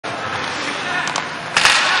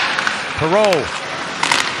Perreault,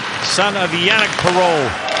 son of Yannick Perreault.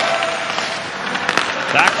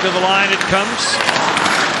 Back to the line it comes.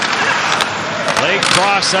 Play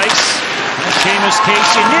cross ice. Seamus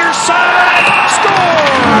Casey near side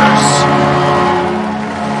scores!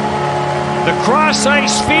 The cross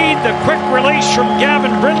ice feed, the quick release from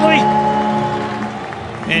Gavin Brindley.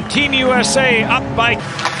 And Team USA up by...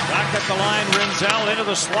 Back at the line, Rinzel into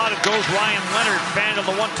the slot. It goes Ryan Leonard. Band of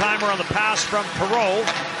the one-timer on the pass from Perreault.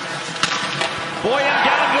 Boyan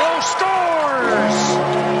down low, scores!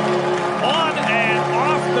 On and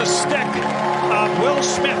off the stick of Will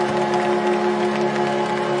Smith.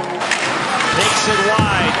 Takes it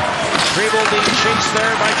wide. Perreault being chased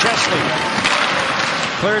there by Chesley.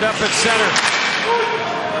 Cleared up at center.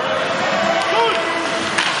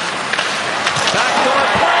 Backdoor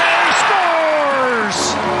play, scores!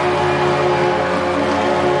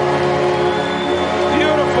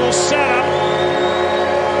 Beautiful setup.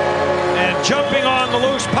 And jumping on the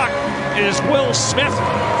loose puck is Will Smith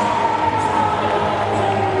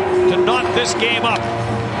to knot this game up.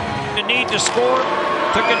 The need to score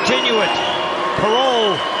to continue it.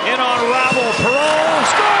 Perreault in on Rabel. Perreault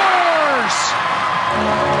scores!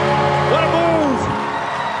 What a move!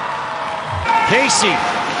 Casey.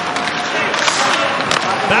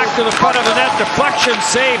 Back to the front of the net. Deflection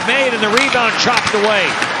save made and the rebound chopped away.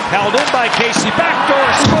 Held in by Casey. Backdoor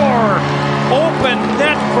score. Open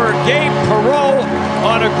net for Gabe Perreault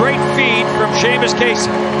on a great feed from Seamus Casey.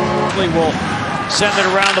 Will send it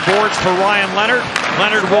around the boards for Ryan Leonard.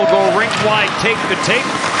 Leonard will go rink wide, take the tape,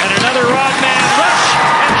 and another odd man rush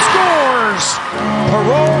and scores!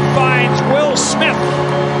 Perreault finds Will Smith.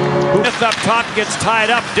 Smith up top gets tied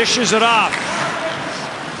up, dishes it off.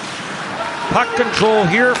 Puck control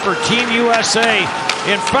here for Team USA.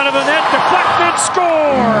 In front of the net, deflected,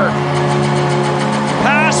 score!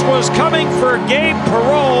 Pass was coming for Gabe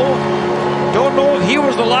Perreault. Don't know if he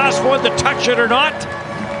was the last one to touch it or not.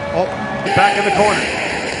 Oh, back in the corner.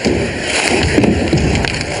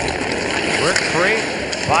 Work free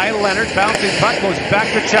by Leonard. Bouncing puck goes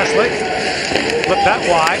back to Chesley. Flip that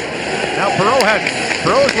wide. Now Perreault has it.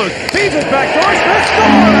 Perreault's loose. Feeds it back. Smith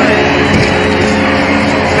scores!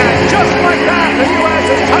 And just like that, the U.S.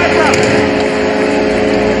 is tied up.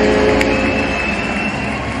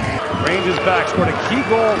 Ranges back. Scored a key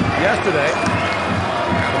goal yesterday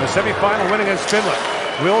in the semifinal win against Finland.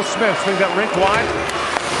 Will Smith swings that rink wide.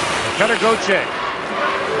 Cutter Gauthier.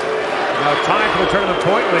 Now time for the tournament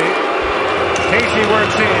point lead. Casey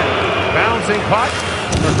works in. Bouncing puck.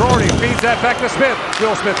 McGroarty feeds that back to Smith.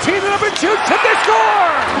 Will Smith tees it up and shoots. Hit the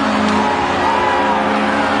score!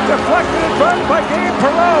 Deflected in front by Gabe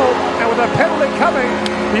Perreault. And with a penalty coming,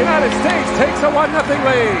 the United States takes a 1-0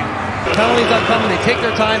 lead. Penalties are coming. They take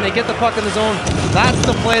their time. They get the puck in the zone. That's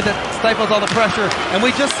the play that stifles all the pressure. And we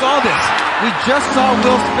just saw this. We just saw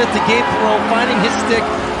Will Smith to Gabe Perreault finding his stick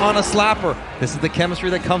on a slapper. This is the chemistry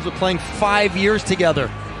that comes with playing 5 years together.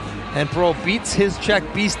 And Perreault beats his check.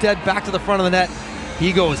 Beasted back to the front of the net.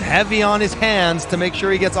 He goes heavy on his hands to make sure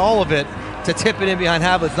he gets all of it to tip it in behind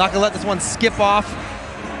Havlicek. Not gonna let this one skip off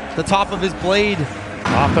the top of his blade.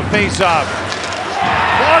 Off the face-off.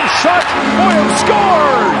 Long shot. Boyan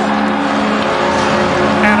scores!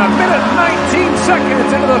 And a minute 19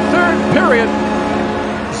 seconds into the third period,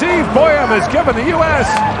 Steve Boyan has given the U.S.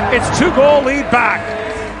 its 2-goal lead back.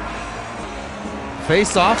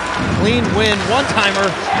 Face-off, clean win, one-timer,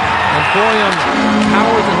 and Boyan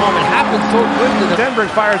powers it home. It happened so quickly. Denberg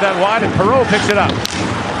fires that wide, and Perreault picks it up.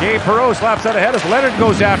 Gabe Perreault slaps that ahead as Leonard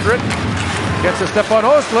goes after it. Gets a step on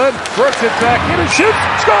Ostlund, works it back in and shoots,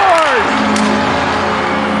 scores!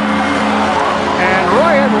 And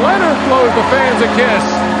Ryan Leonard blows the fans a kiss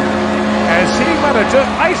as he might have just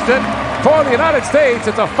iced it for the United States.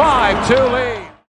 It's a 5-2 lead.